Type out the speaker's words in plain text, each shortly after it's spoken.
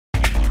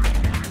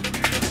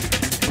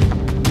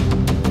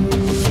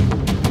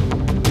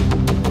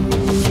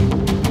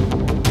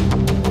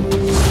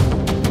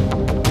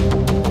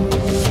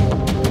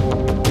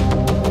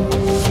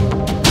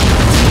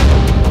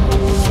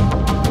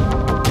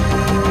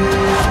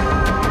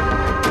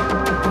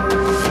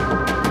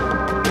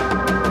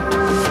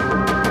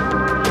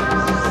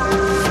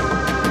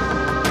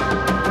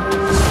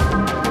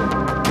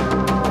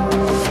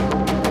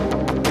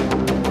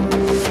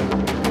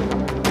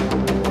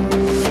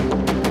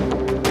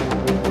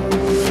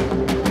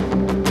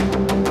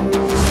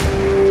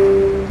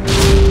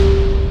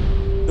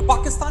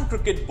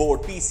Cricket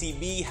Board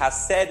 (PCB)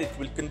 has said it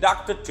will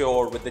conduct a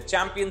tour with the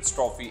Champions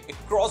Trophy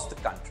across the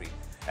country,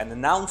 an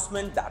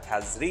announcement that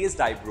has raised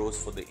eyebrows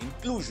for the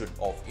inclusion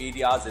of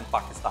areas in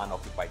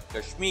Pakistan-occupied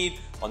Kashmir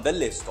on the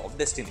list of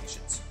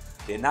destinations.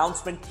 The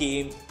announcement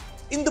came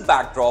in the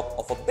backdrop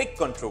of a big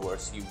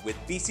controversy, with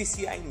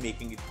BCCI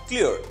making it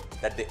clear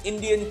that the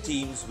Indian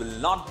teams will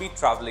not be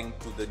travelling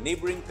to the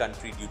neighbouring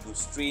country due to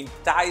strained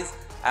ties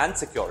and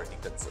security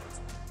concerns.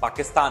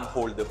 Pakistan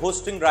hold the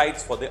hosting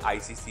rights for the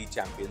ICC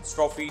Champions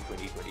Trophy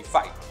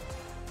 2025.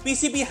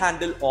 PCB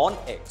handle on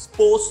X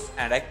posts,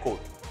 and I quote,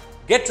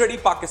 "Get ready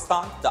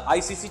Pakistan, the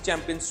ICC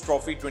Champions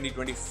Trophy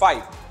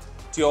 2025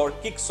 tour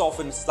kicks off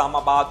in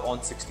Islamabad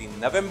on 16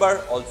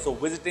 November, also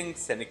visiting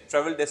scenic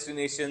travel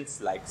destinations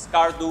like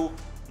Skardu,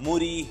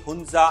 Muri,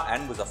 Hunza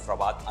and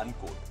Muzaffarabad,"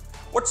 unquote.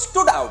 What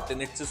stood out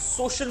in its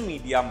social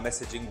media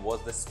messaging was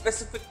the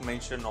specific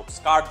mention of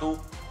Skardu,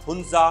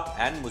 Hunza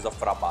and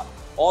Muzaffarabad,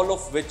 all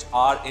of which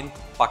are in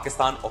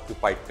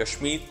Pakistan-occupied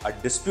Kashmir, a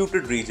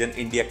disputed region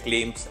India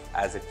claims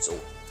as its own.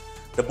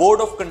 The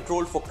Board of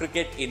Control for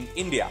Cricket in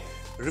India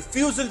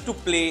refusal to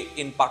play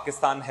in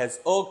Pakistan has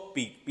irked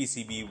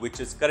PCB,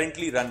 which is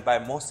currently run by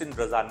Mohsin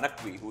Raza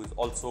Naqvi, who is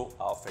also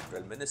a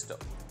federal minister.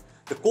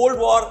 The Cold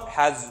War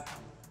has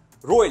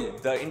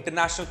roiled the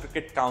International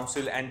Cricket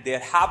Council, and there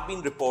have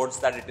been reports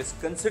that it is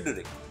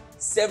considering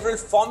several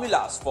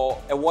formulas for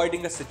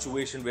avoiding a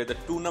situation where the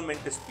tournament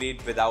is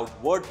played without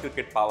world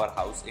cricket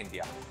powerhouse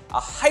India.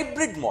 A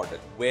hybrid model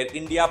where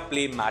India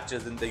play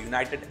matches in the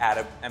United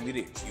Arab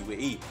Emirates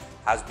 (UAE)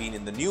 has been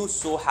in the news,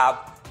 so have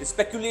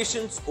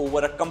speculations over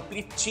a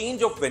complete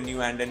change of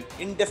venue and an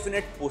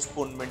indefinite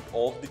postponement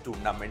of the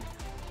tournament.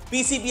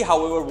 PCB,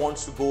 however,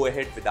 wants to go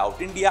ahead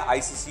without India.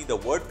 ICC, the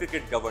World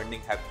Cricket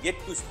Governing, have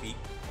yet to speak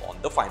on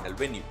the final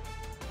venue.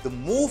 The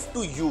move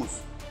to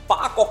use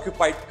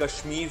Pak-occupied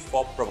Kashmir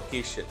for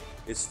provocation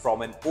is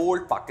from an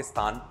old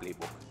Pakistan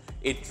playbook.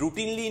 It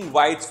routinely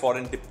invites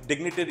foreign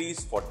dignitaries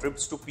for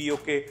trips to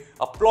PoK,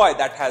 a ploy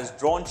that has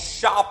drawn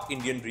sharp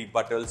Indian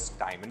rebuttals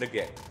time and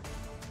again.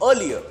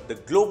 Earlier, the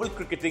global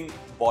cricketing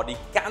body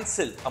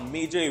cancelled a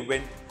major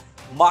event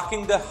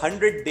marking the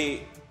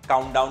 100-day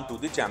countdown to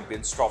the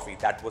Champions Trophy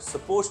that was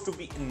supposed to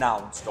be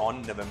announced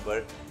on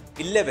November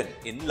 11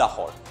 in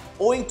Lahore,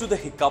 owing to the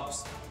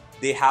hiccups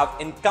they have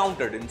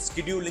encountered in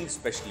scheduling,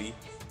 especially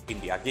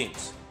India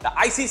games. The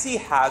ICC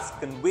has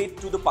conveyed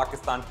to the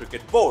Pakistan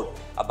Cricket Board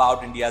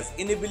about India's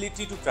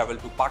inability to travel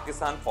to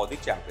Pakistan for the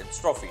Champions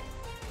Trophy.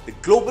 The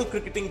global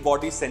cricketing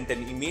body sent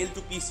an email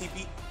to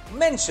PCB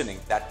mentioning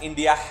that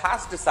India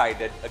has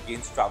decided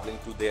against travelling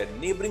to their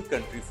neighbouring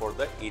country for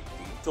the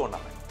 8-team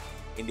tournament.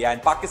 India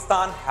and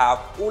Pakistan have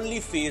only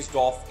faced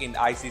off in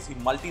ICC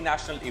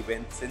multinational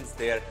events since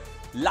their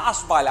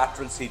last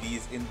bilateral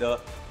series in the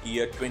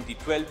year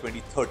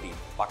 2012-2013.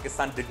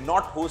 Pakistan did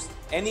not host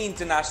any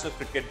international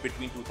cricket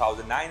between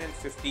 2009 and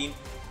 15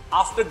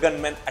 after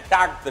gunmen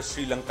attacked the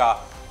Sri Lanka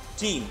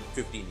team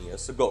 15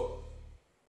 years ago.